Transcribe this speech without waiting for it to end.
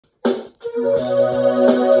This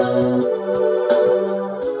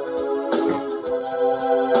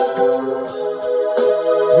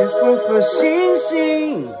one's for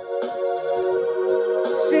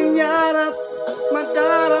Shanyada, my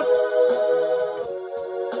daughter.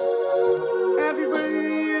 Happy birthday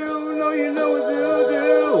to you. You know what to do.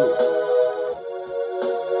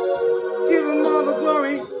 Give him all the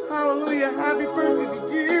glory. Hallelujah. Happy birthday to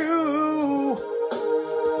you.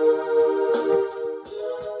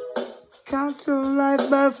 Count your life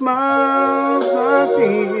by smiles, by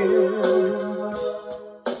tears,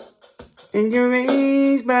 and your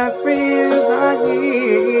age by friends, by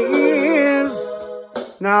years.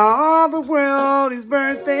 Now all the world is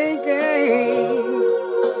birthday cake.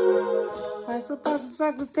 Lights up, pots of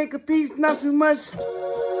chocolates, take a piece, not too much.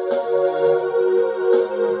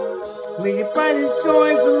 May your brightest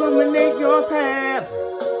joys illuminate your path.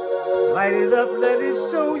 Light it up, let it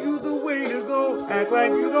show you the way to go. Act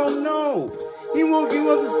like you don't know. He woke you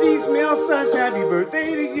up to see, smell, touch. Happy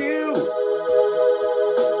birthday to you.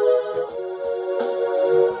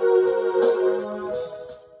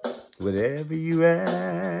 Whatever you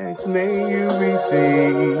ask, may you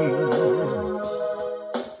receive.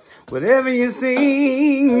 Whatever you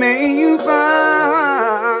seek, may you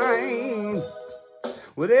find.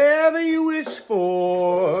 Whatever you wish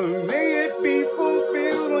for, may it be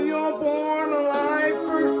fulfilled on your born alive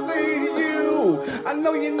birthday to you. I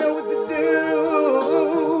know you know what to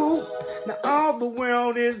do. Now all the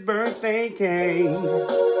world is birthday cake.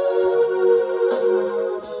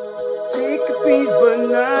 Take a piece, but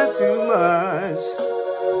not too much.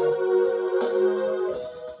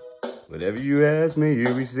 Whatever you ask, may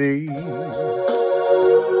you receive.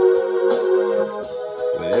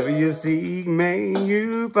 Whatever you seek, may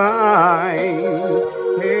you find.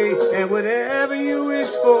 Hey, and whatever you wish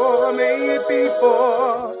for, may it be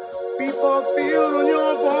fulfilled on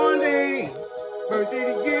your born day. Birthday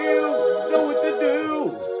to you, know what to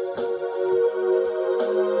do.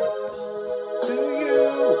 To you,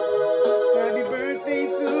 happy birthday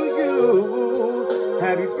to you.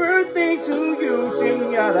 Happy birthday to you,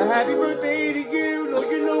 Shanyada. Happy birthday to you. Know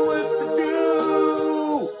you know what to do.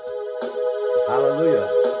 Hallelujah.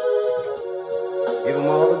 Give him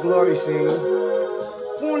all the glory, Shane.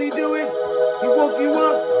 Won't he do it? He woke you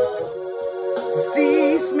up to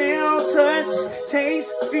see, smell, touch,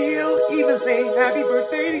 taste, feel, even say happy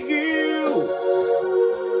birthday to you.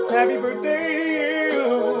 Happy birthday to you.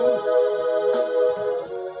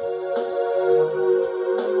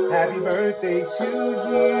 Happy birthday to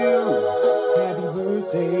you. Happy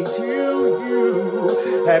birthday to you.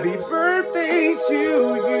 Happy birthday to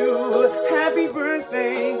you. Happy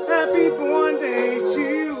birthday, happy born day to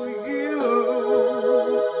you.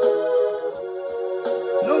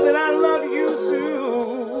 Know that I love you too.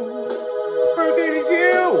 Birthday to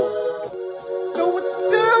you. Know what to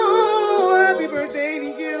do. Happy birthday to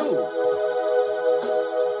you.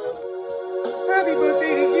 Happy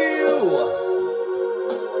birthday to you.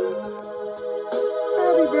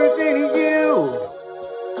 Happy birthday to you.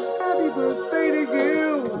 Happy birthday to you.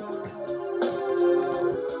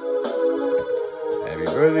 Happy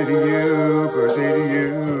birthday to you, birthday to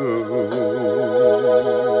you.